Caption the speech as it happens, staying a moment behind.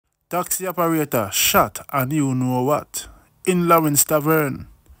Taxi operator shot and you know what? In Lawrence Tavern.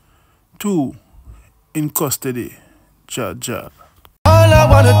 2 in custody. Ja. All I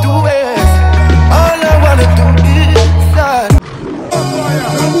wanna do is that.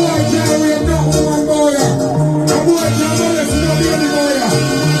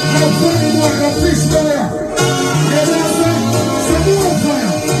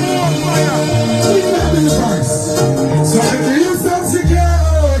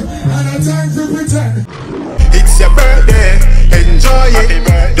 It's your birthday, enjoy it.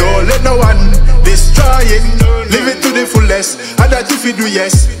 Don't let no one destroy it. Live it to the fullest, and that if you do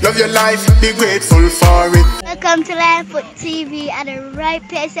yes, love your life, be grateful for it. Welcome to Lionfoot TV at the right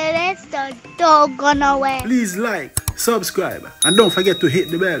place, so don't go nowhere. Please like, subscribe, and don't forget to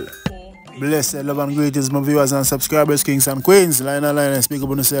hit the bell. Blessed, love and greetings, my viewers and subscribers, kings and queens. Lion and Lion, speak up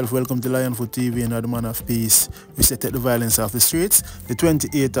on yourself. Welcome to Lionfoot TV and the man of peace. We set the violence off the streets. The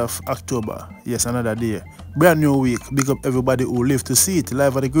 28th of October. Yes, another day. Brand new week. Big up everybody who live to see it.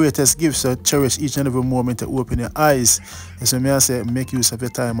 Life are the greatest gifts, so cherish each and every moment to open your eyes. Yes, what I say, make use of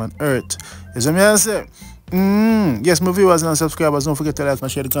your time on earth. Yes, what I say. Yes, my viewers and subscribers, don't forget to like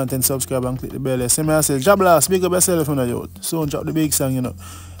and share the content, subscribe and click the bell. Yes, what I say, job last, big up yourself on the youth. So drop the big song, you know.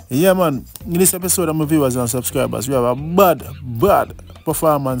 Yeah, man, in this episode of my viewers and subscribers, we have a bad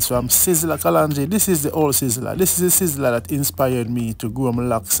performance from Sizzla Kalonji. This is the old Sizzla. This is the Sizzla that inspired me to grow my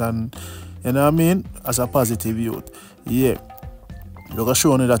locks and, you know what I mean, as a positive youth. Yeah. I'm going to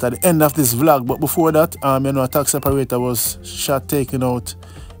show you that at the end of this vlog, but before that, you know, a taxi operator was shot, taken out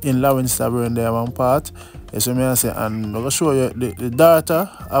in Lawrence Tavern there one part. Yes, what I say, and I'm going to show you the daughter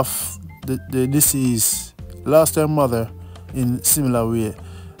of the deceased lost her mother in similar way.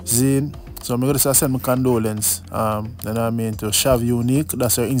 Zine. So I'm going to send my condolence, you know what I mean, to Shav Unique.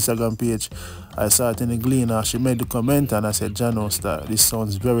 That's her Instagram page. I saw it in the Gleaner. She made the comment and I said, Jano Star, this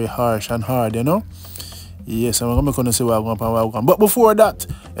sounds very harsh and hard, you know. Yes, I'm going to say what I'm going to. But before that,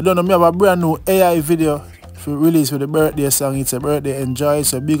 I don't know, me have a brand new AI video for release for the birthday song. It's a birthday enjoy.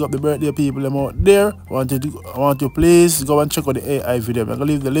 So big up the birthday people them out there. I want you please go and check out the AI video. I'm going to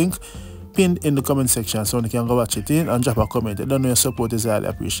leave the link pinned in the comment section so you can go watch it in and drop a comment. I don't know your support is highly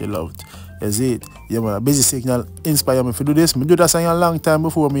appreciated, loved. Is it? Yeah, man, a busy signal inspire me to do this. I do that song a long time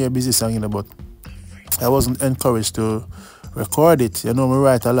before me a busy song, you know, but I wasn't encouraged to record it. You know, I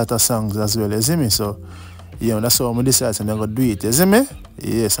write a lot of songs as well, you see me? So, yeah, that's how I decided I'm going to do it, you see me?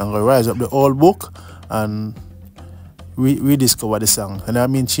 Yes, I'm going to rise up the old book and rediscover the song. And I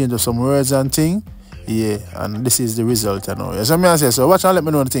mean, change up some words and things. Yeah, and this is the result, you know. So, I say, so watch and let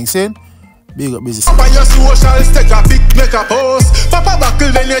me know the thing, saying. Big up busy. Papa your socials, take a pic, make a post. Papa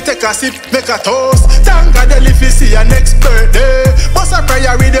buckle, then you take a sip, make a toast. Thank God if you see your next birthday. Bust a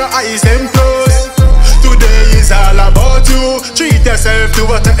prayer with your eyes them closed. Today is all about you. Treat yourself to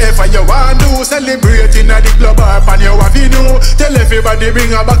whatever you want to. Celebrating at the club or on your avenue. Tell everybody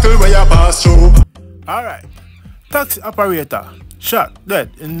bring a buckle where you pass through. Alright. Taxi operator shot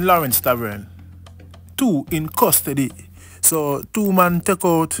dead in Lawrence Tavern. 2 in custody. So 2 men take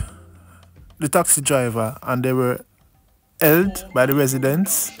out the taxi driver and they were held by the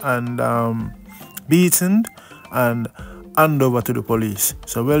residents and beaten and handed over to the police.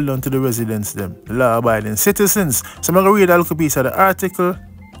 So well done to the residents, them, the law-abiding citizens. So I'm going to read a little piece of the article.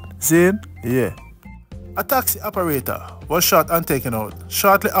 See? Yeah. A taxi operator was shot and taken out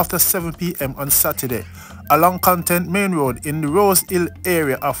shortly after 7 p.m. on Saturday along Content Main Road in the Rose Hill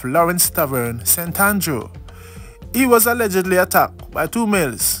area of Lawrence Tavern, St. Andrew. He was allegedly attacked by 2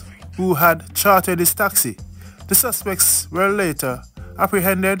 males who had chartered his taxi. The suspects were later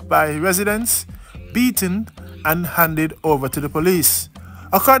apprehended by residents, beaten and handed over to the police.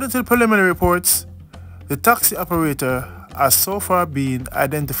 According to the preliminary reports, the taxi operator has so far been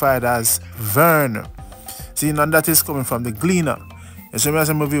identified as Vern. See, and that is coming from the Gleaner. And so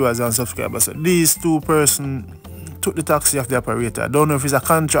some viewers and subscribers. So these 2 persons took the taxi of the operator. I don't know if it's a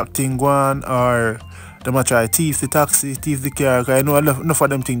contracting one or they might try to thief the taxi, thief the car. Because I know enough of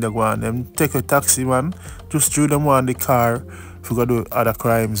them think they go on. Them take a taxi, man, just threw them on the car if you go do other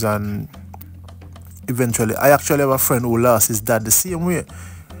crimes. And eventually, I actually have a friend who lost his dad the same way.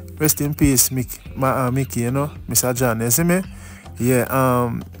 Rest in peace, Mickey, you know, Mr. John, you see me?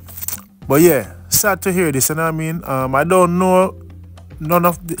 Yeah, but yeah, sad to hear this, you know what I mean? I don't know none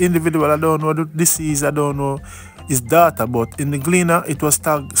of the individual, I don't know the deceased, I don't know his daughter, but in the Gleaner it was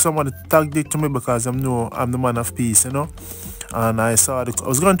tagged, somebody tagged it to me because I'm the man of peace, you know. And I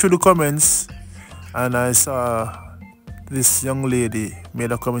was going through the comments and I saw this young lady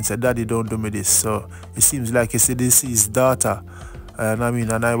made a comment, said, Daddy, don't do me this. So it seems like it's the deceased daughter, and I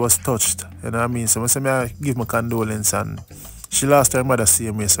mean, and I was touched, you know what I mean. So I give my condolence and She lost her mother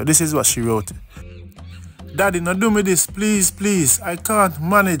same way. So this is what she wrote. Daddy, now do me this, please, please. I can't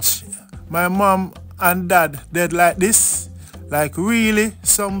manage. My mom and dad dead like this. Like really?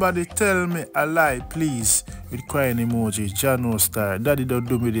 Somebody tell me a lie, please. With crying emoji, Jano Star. Daddy, don't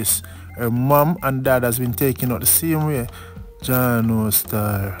do me this. Her mom and dad has been taken out the same way. Jano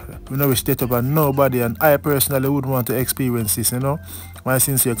Star. We know we state up and nobody, and I personally would want to experience this, you know. My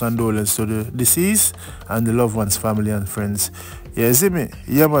sincere condolences to the deceased and the loved ones, family and friends. Yeah, see me?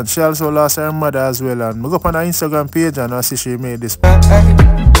 Yeah, man. She also lost her mother as well, and I go up on her Instagram page and I see she made this.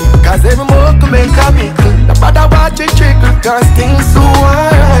 Cause every more to make a mickle. The father watch it trickle, cause things so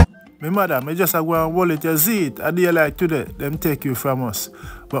hard. My mother, me just go and wallet your seat. A day like today, them take you from us.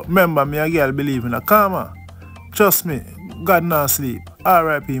 But remember, me a girl believe in a karma. Trust me, God not sleep.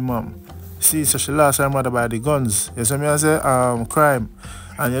 R.I.P. mom. See, so she lost her mother by the guns. You see me I say, crime.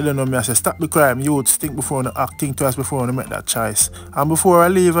 And you don't know me, I say, stop the crime. You think before you act, think twice before you make that choice. And before I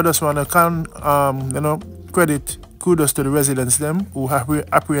leave, I just want to credit, kudos to the residents them who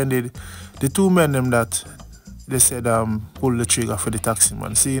apprehended the two men them that they said pull the trigger for the taxi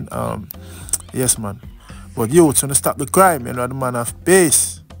man. See, yes man. But you want to stop the crime, you know, the man of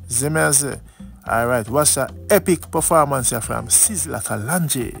peace. See me I say. Alright, what's that epic performance here from Sizzla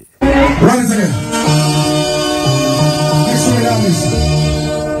Kalonji? Run it again. Make sure you have this.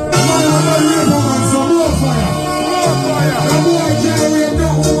 Man, some more fire. The boy can't wait no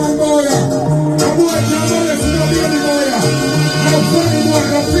woman boy. The boy can't wait to no baby boy. No funny boy,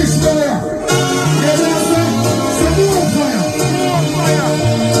 no fish boy. You know what I'm saying? Some more fire.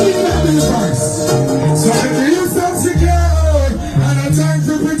 We love the price. So if you stop secure, and no time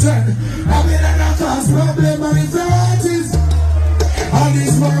to pretend, I mean, I don't cause problem on his artists. All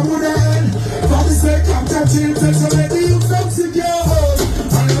these man would end. For the sake of touching, so let the youth stop secure.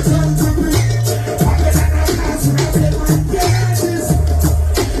 I don't time to breathe. I mean, I don't cause problem on his artists.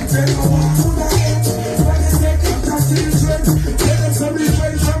 Tell me what would I end. For the sake of touching, let them some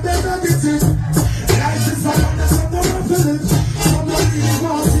revenge from their negative. Life is fun on the summer of village. Somebody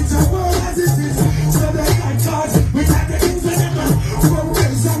wants it, I want as it is. So they like God, we got the things for them. From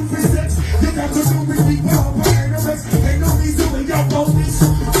ways and presents. You got to do me big power behind the rest. They know me doing your bonus.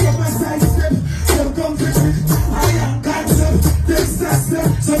 From my side step, so come to me. I am cancer, disaster.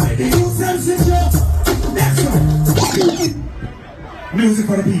 So many use them secure. Next one. Music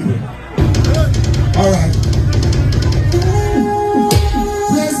for the people. Alright.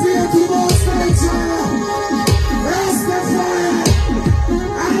 Let's be a two more nature. Rastafari.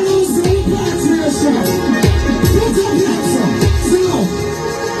 I lose the repatriation. Put up the answer. Slow.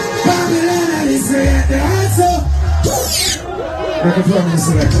 Babylon is the answer. Make a plan in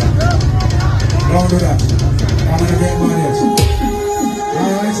selection. Don't do that. I'm gonna get money.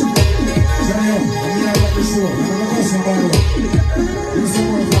 Alright? Johnny, I'm here about the show. I'm gonna go somebody. Do some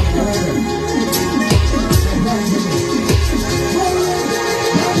more fun. I like it.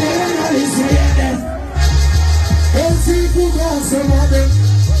 Babylon is the people go somebody.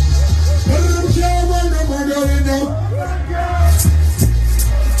 But them can't run them going now.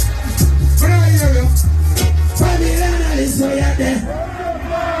 Babylon is so yeah there.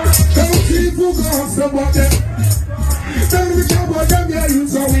 Them people go somebody. Tell me about them yeah you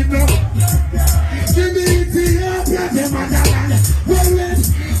so we know. Give me Ethiopia, the motherland. Well,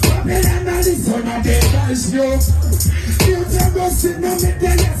 Babylon is so not the guys yo. You tell me sit no me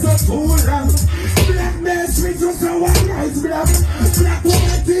tell you so too long. Black man sweet so one nice black. Black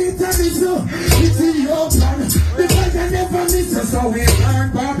woman teeth and it's so Ethiopian. Because I never miss us so we learn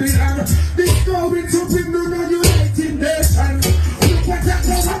Babylon. This going to bring no United Nations. Look what I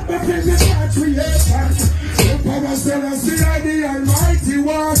know what my favorite patriation. The power still us the Almighty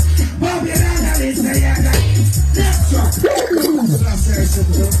One. Babylon is the other. Next one. Last session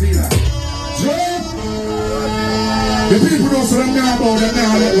don't be that. The people don't surrender about them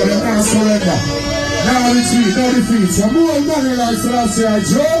now, let them now surrender. Now retreat, no defeat. Some more money like Selassie,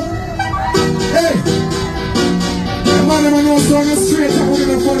 Joe. Hey! The man them know so on the street, I'm going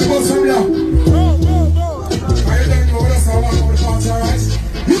to go the bus from here. Are you done know that's how I want the party, alright?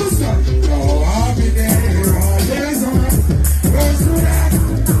 Houston! Oh, I'll be there, all days on it. Let's do that.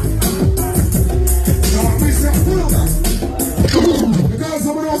 Now we say, pull up that. Because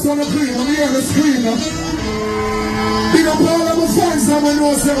someone else on the screen, I'm here on the screen now. Big up all of my fans, someone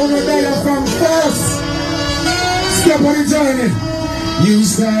knows that on the day from first. Step on the journey. You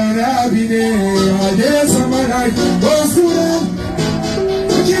said I'll be there all day, summer night. Goes to them.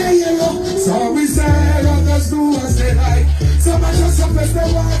 Okay, you know. So we said, others do as they like. Someone just suppress the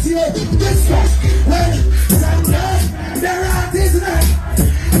want here. This stuff. Well, someday, their art is not.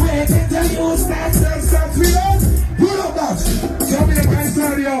 Wait until you start to start with us. Pull up that.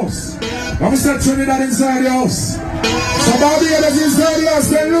 I'm set Trinidad inside the house. So Barbados inside the house,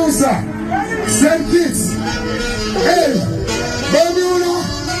 then Lusa. St. Kitts. Hey, Bermuda.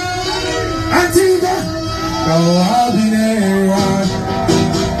 Antigua. Now I'll be there, one.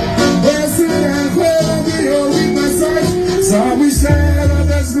 Brazil and Cuba, we all with my side. So we share the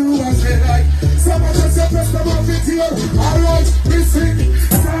best do what they like. Some of us are best of our video. Alright, we sing.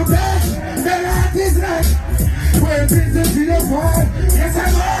 Some bad, the life is like. Where things are to your phone. Yes,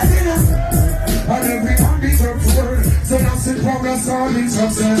 I'm hard enough. And everyone deserves word. So now sit from the sun in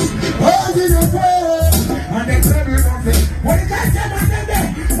success. Hold in your phone.